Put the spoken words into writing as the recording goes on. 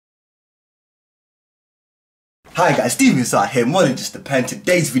Hi guys, DeMoose here, more than just a pen.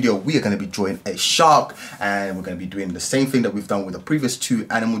 Today's video we are going to be drawing a shark, and we're going to be doing the same thing that we've done with the previous two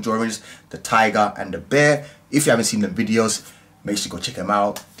animal drawings, the tiger and the bear. If you haven't seen the videos, make sure you go check them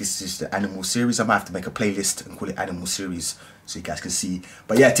out. This is the animal series. I might have to make a playlist and call it animal series so you guys can see.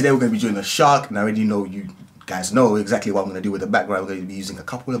 But yeah, today we're going to be doing a shark, and I already know you guys know exactly what I'm going to do with the background. We're going to be using a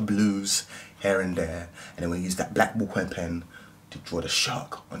couple of blues here and there, and then we'll use that black ballpoint pen to draw the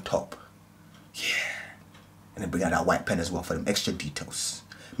shark on top. Yeah. And then bring out that white pen as well for them extra details.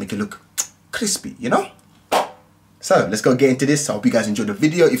 Make it look crispy, you know? So let's go get into this. I hope you guys enjoyed the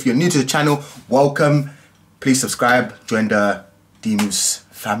video. If you're new to the channel, welcome. Please subscribe, join the DeMoose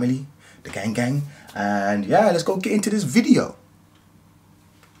family, the gang. And yeah, let's go get into this video.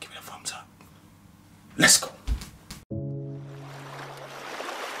 Give it a thumbs up. Let's go.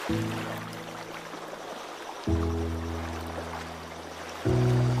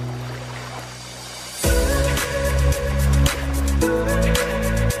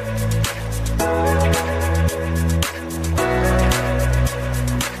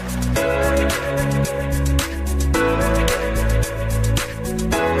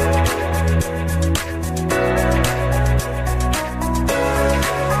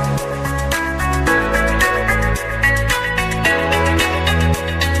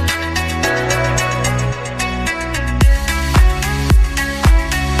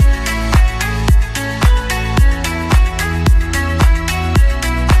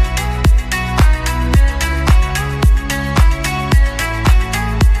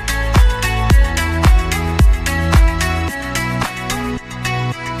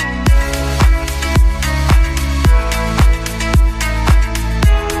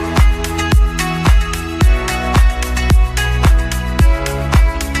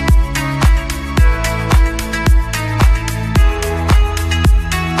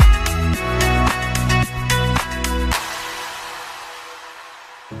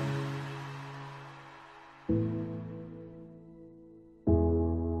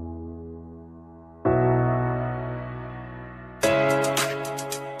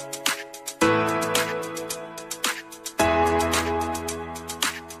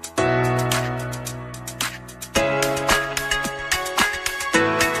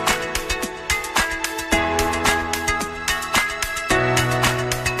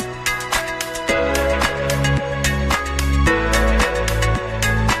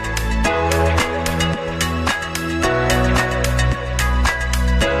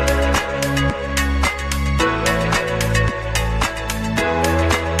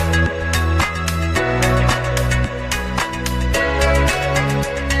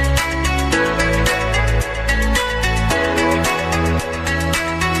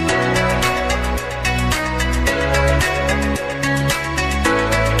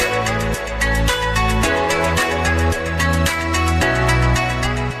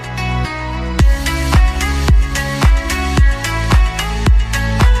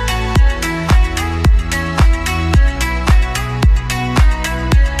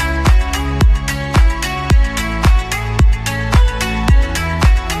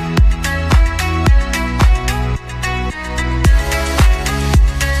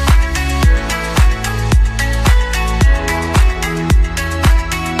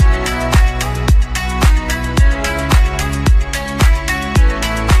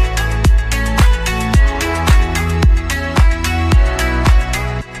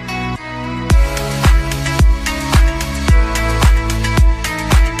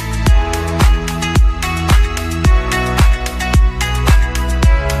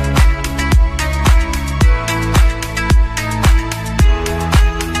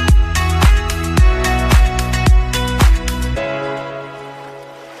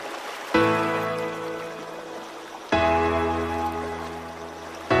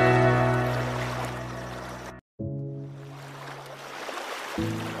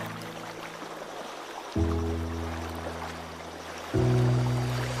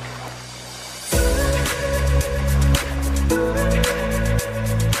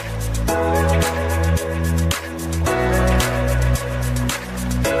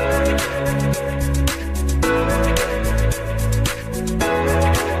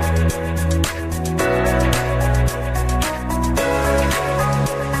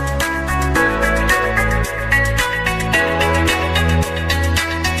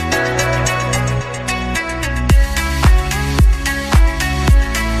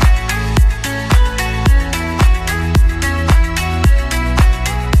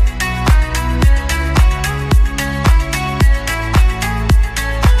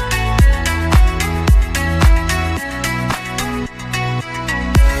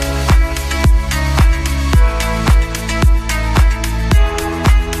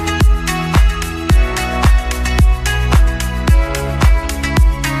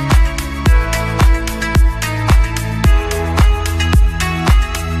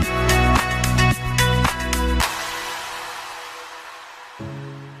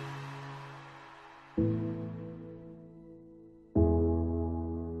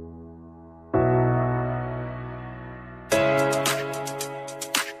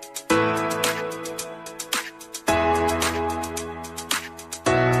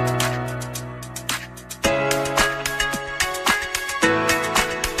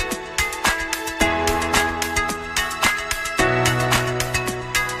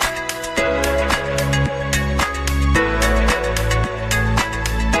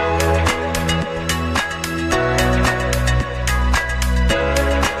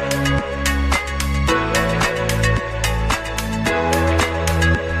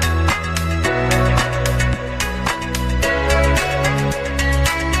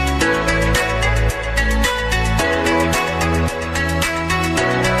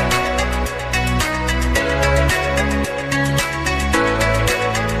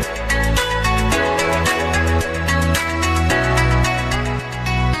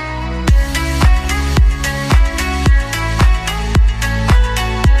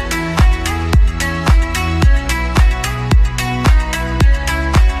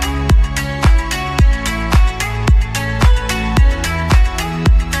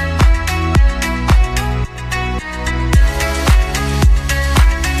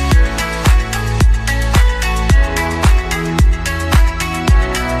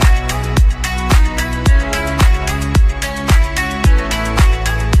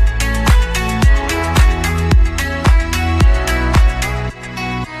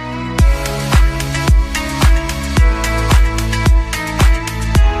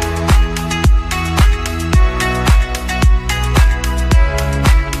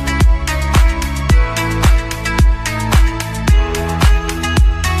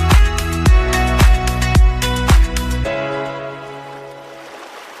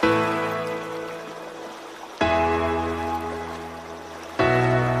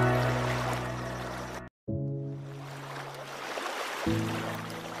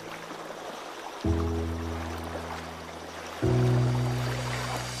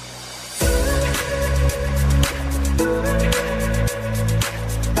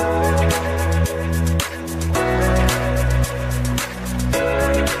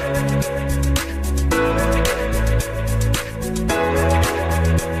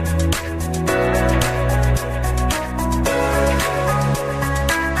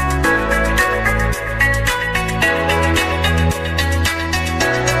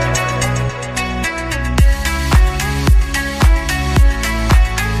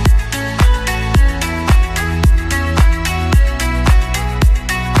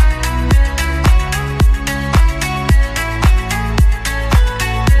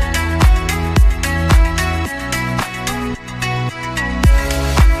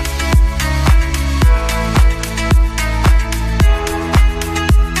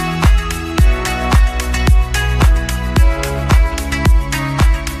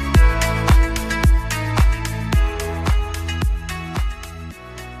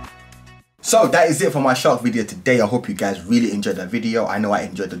 So that is it for my shark video today. I hope you guys really enjoyed that video. I know I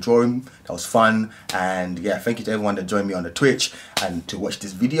enjoyed the drawing. That was fun. And yeah, thank you to everyone that joined me on the Twitch and to watch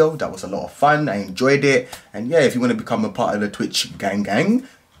this video. That was a lot of fun. I enjoyed it. And yeah, if you want to become a part of the Twitch gang,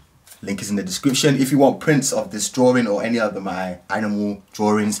 link is in the description. If you want prints of this drawing or any other my animal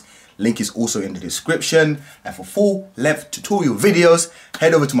drawings, link is also in the description. And for full-length tutorial videos,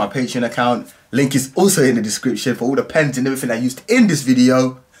 head over to my Patreon account. Link is also in the description for all the pens and everything I used in this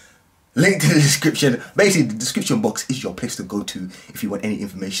video. Link to the description. Basically, the description box is your place to go to if you want any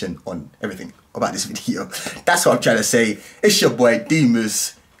information on everything about this video. That's what I'm trying to say. It's your boy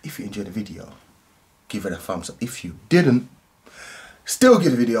DeMoose. If you enjoyed the video, give it a thumbs up. If you didn't, still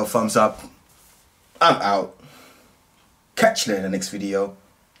give the video a thumbs up. I'm out. Catch you in the next video.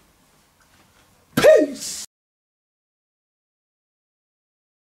 Peace.